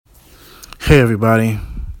Hey everybody,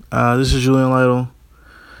 this is Julian Lytle.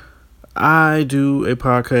 I do a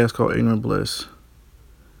podcast called Ignorant Bliss,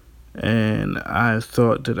 and I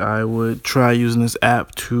thought that I would try using this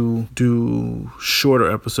app to do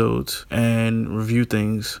shorter episodes and review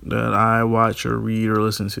things that I watch or read or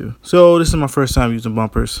listen to. So this is my first time using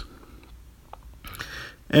bumpers,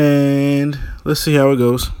 and let's see how it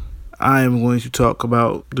goes. I am going to talk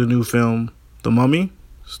about the new film, The Mummy,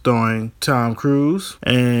 starring Tom Cruise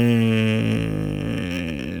and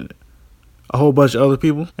a whole bunch of other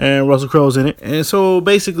people, and Russell Crowe's in it. And so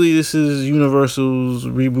basically this is Universal's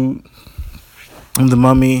reboot of The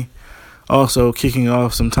Mummy, also kicking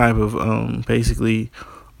off some type of basically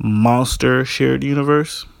monster shared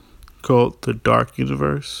universe called the Dark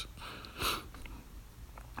Universe.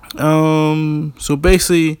 So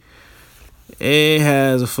basically it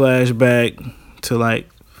has a flashback to like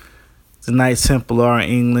the Knights Templar in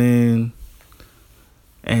England,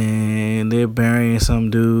 and they're burying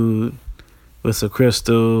some dude with some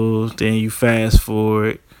crystals. Then you fast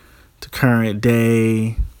forward to current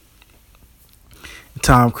day.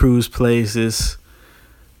 Tom Cruise plays this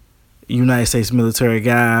United States military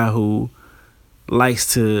guy who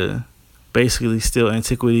likes to basically steal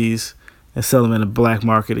antiquities and sell them in the black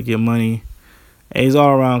market to get money. And he's all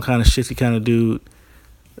around kind of shitty kind of dude.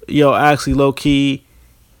 Actually, low key,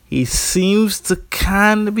 he seems to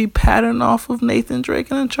kind of be patterned off of Nathan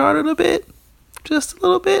Drake in Uncharted a bit. Just a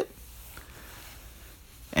little bit.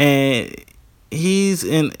 And he's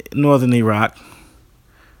in northern Iraq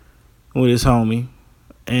with his homie.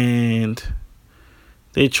 And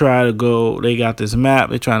they got this map.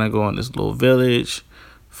 They're trying to go in this little village,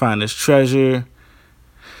 find this treasure.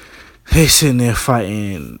 They sitting there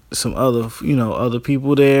fighting some other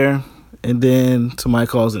people there. And then somebody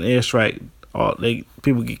calls an airstrike. Doesn't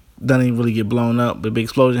even really get blown up. The big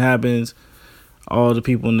explosion happens. All the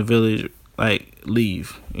people in the village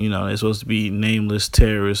leave. They're supposed to be nameless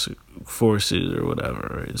terrorist forces or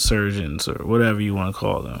whatever, or insurgents or whatever you want to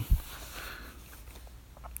call them.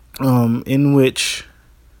 In which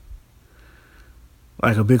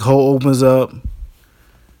a big hole opens up.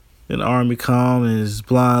 Then the army comes, and this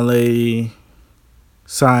blonde lady,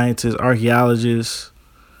 scientist, archaeologist.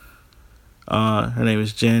 Her name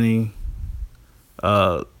is Jenny.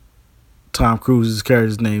 Tom Cruise's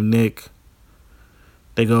character's named Nick.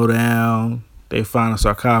 They go down. They find a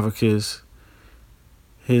sarcophagus.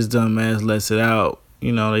 His dumb ass lets it out.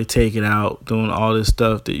 They take it out, doing all this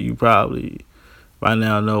stuff that you probably by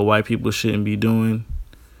now know white people shouldn't be doing.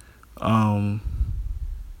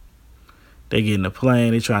 They get in a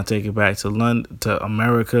plane. They try to take it back to London, to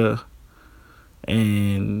America.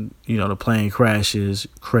 And, the plane crashes.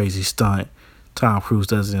 Crazy stunt. Tom Cruise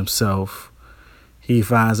does it himself. He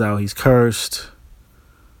finds out he's cursed.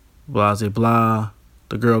 Blah, blah, blah.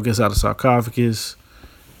 The girl gets out of the sarcophagus.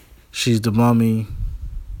 She's the mummy.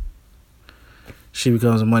 She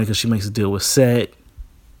becomes the money because she makes a deal with Set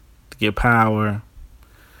to get power.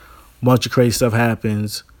 Bunch of crazy stuff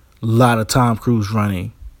happens. A lot of Tom Cruise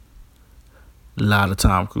running. That's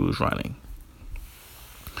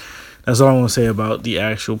all I want to say about the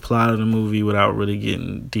actual plot of the movie without really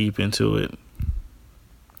getting deep into it.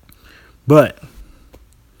 But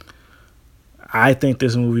I think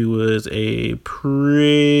this movie was a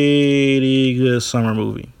pretty good summer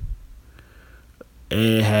movie.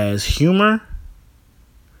 It has humor,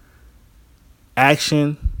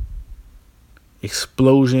 action,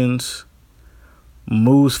 explosions,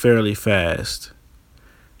 moves fairly fast,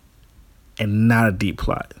 and not a deep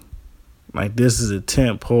plot. This is a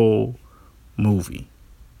tentpole movie.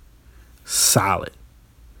 Solid.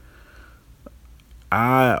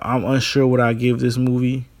 I'm unsure what I give this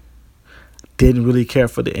movie. Didn't really care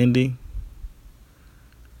for the ending.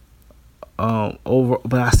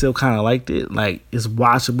 But I still kind of liked it. It's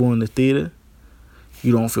watchable in the theater.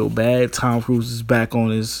 You don't feel bad. Tom Cruise is back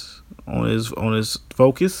on his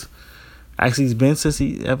focus. Actually, he's been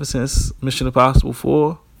ever since Mission Impossible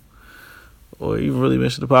 4, or even really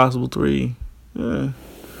Mission Impossible 3. Yeah.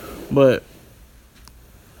 But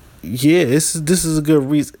yeah, this is a good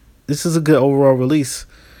reason. This is a good overall release.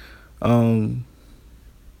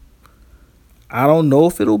 I don't know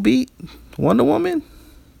if it'll beat Wonder Woman.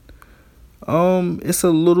 It's a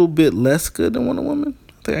little bit less good than Wonder Woman.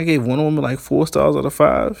 I think I gave Wonder Woman 4 stars out of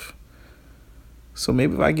 5. So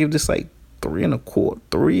maybe if I give this 3 3 3/4, or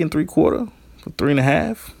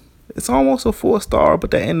 3.5, it's almost a 4-star.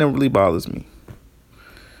 But the ending really bothers me.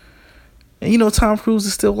 And Tom Cruise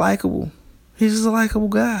is still likable. He's just a likable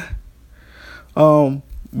guy.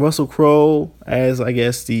 Russell Crowe as I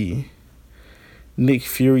guess the Nick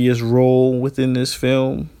Furious role within this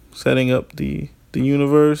film, setting up the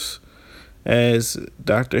universe. as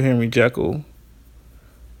Dr. Henry Jekyll,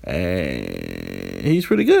 and he's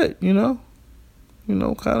pretty good, kind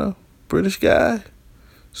of British guy,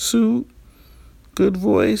 suit, good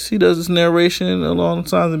voice. He does this narration along the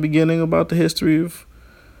time in the beginning about the history of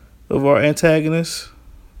our antagonist.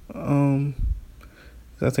 I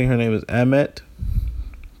think her name is Ammit,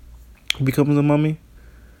 who becomes a mummy.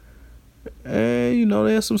 And,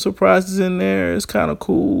 there's some surprises in there. It's kind of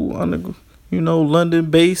cool on the,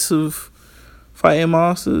 London base of fighting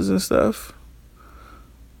monsters and stuff.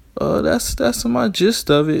 That's my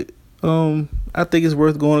gist of it. I think it's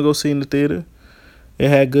worth going to go see in the theater. It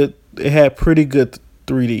had pretty good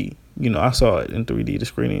 3D. I saw it in 3D. The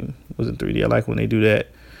screening was in 3D. I like when they do that.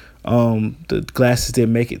 The glasses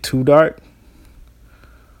didn't make it too dark.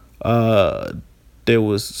 There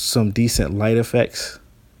was some decent light effects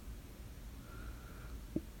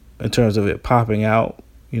in terms of it popping out,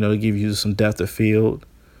 to give you some depth of field.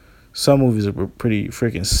 Some movies are pretty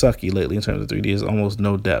freaking sucky lately in terms of 3D. There's almost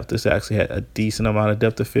no depth. This actually had a decent amount of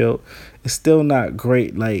depth of field. It's still not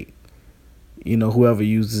great, like, whoever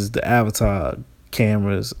uses the Avatar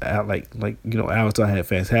cameras, Avatar had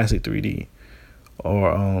fantastic 3D.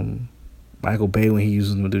 Or Michael Bay, when he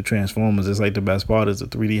uses them to do Transformers, it's like the best part is the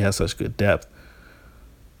 3D has such good depth.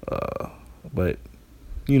 But,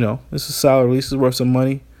 it's a solid release. It's worth some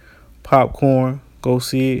money. Popcorn, go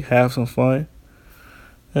see it, have some fun.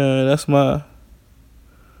 That's my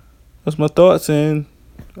thoughts, and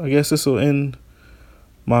I guess this will end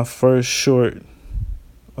my first short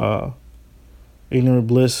Ignorant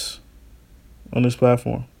Bliss on this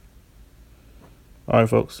platform. All right,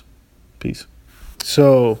 folks. Peace.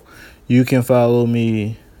 So you can follow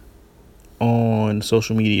me on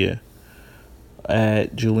social media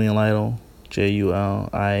at Julian Lytle,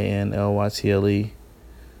 JulianLytle.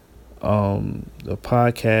 The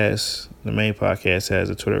podcast, the main podcast, has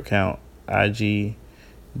a Twitter account, IGBL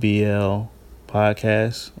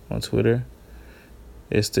Podcast on Twitter.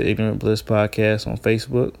 It's the Ignorant Bliss Podcast on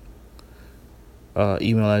Facebook.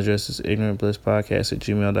 Email address is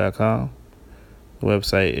ignorantblisspodcast@gmail.com. The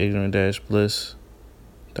website,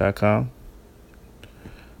 ignorant-bliss.com.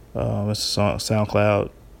 It's on SoundCloud.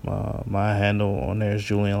 My handle on there is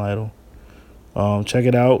Julian Lytle. Check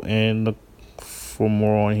it out and look for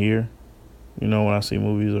more on here. When I see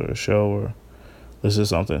movies or a show or listen to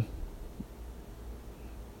something.